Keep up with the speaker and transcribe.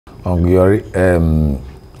We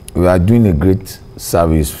are doing a great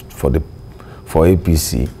service for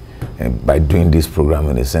APC by doing this program,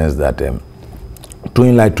 in the sense that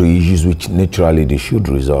throwing light to issues which naturally they should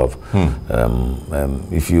resolve.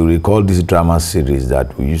 If you recall this drama series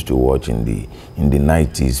that we used to watch in the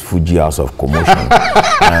 90s, Fuji House of Commotion,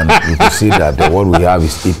 and you can see that what we have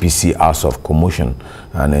is APC House of Commotion,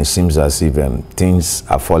 and it seems as if things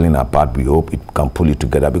are falling apart. We hope it can pull it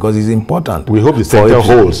together, because it's important. We hope the center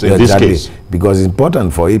holds in this case, because it's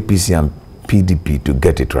important for APC and PDP to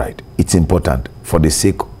get it right. It's important for the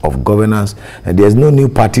sake of governance, and there's no new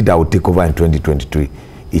party that will take over in 2023.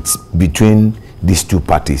 It's between these two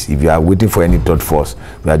parties. If you are waiting for any third force,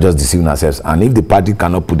 we are just deceiving ourselves. And if the party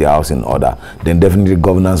cannot put their house in order, then definitely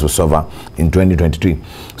governance will suffer in 2023.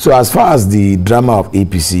 So as far as the drama of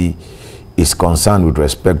APC is concerned with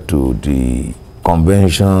respect to the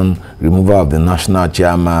convention, removal of the national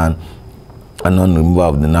chairman, and non-removal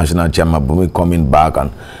of the national chairman, Bumi coming back,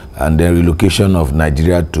 and then relocation of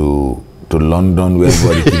Nigeria to London, where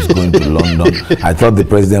everybody keeps going to London. I thought the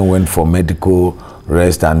president went for medical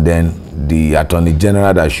rest, and then the attorney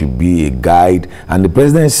general that should be a guide, and the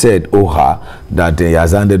president said, that he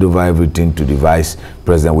has handed over everything to the vice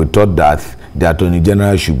president. We thought that the attorney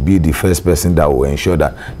general should be the first person that will ensure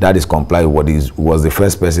that that is complied with what was the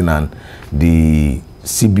first person, and the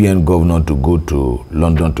CBN governor to go to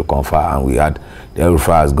London to confer, and we had the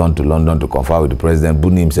Rufai has gone to London to confer with the president.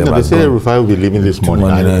 Buni himself they say Rufai will be leaving this morning.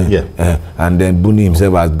 And then Buni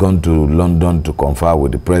himself has gone to London to confer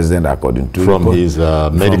with the president, according to his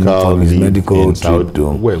medical trip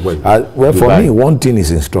to. Well, for me, one thing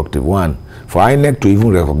is instructive. One, for INEC to even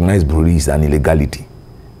recognize Buhari is an illegality,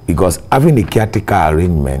 because having a caretaker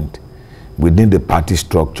arrangement within the party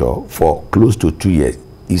structure for close to 2 years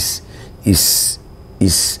is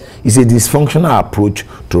a dysfunctional approach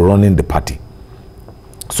to running the party.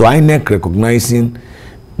 So INEC recognizing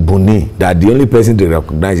Buni, that the only person to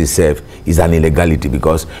recognize itself, is an illegality,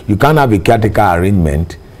 because you can't have a caretaker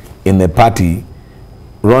arrangement in the party,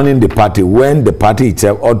 running the party, when the party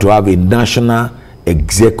itself ought to have a national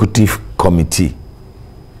executive committee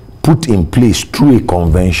put in place through a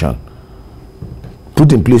convention.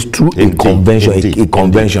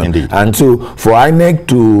 Indeed. And so for INEC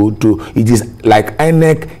it is like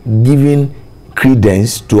INEC giving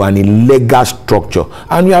credence to an illegal structure.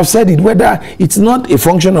 And we have said it, whether it's not a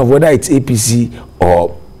function of whether it's APC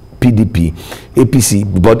or PDP, APC,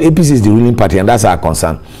 but APC is the ruling party, and that's our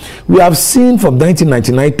concern. We have seen from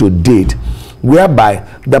 1999 to date, whereby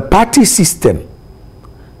the party system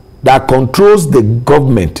that controls the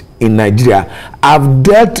government in Nigeria have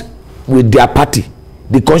dealt with their party,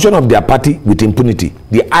 the constitution of their party, with impunity.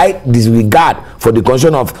 The disregard for the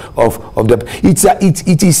constitution of the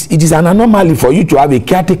it is an anomaly for you to have a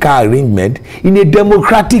caretaker arrangement in a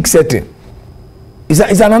democratic setting. It's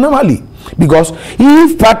an anomaly, because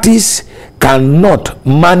if parties cannot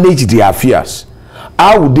manage their affairs,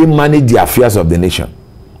 how would they manage the affairs of the nation?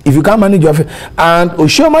 If you can't manage your affairs, and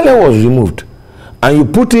Oshiomhole was removed, and you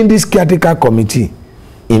put in this caretaker committee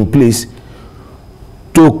in place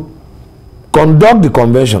to conduct the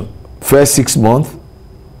convention first 6 months.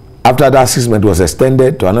 After that 6 months was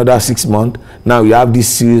extended to another 6 months. Now you have this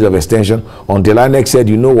series of extension until INEC said,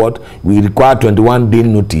 you know what, we require 21-day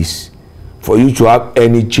notice for you to have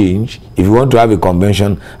any change if you want to have a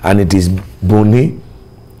convention, and it is Buni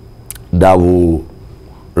that will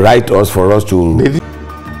write us for us to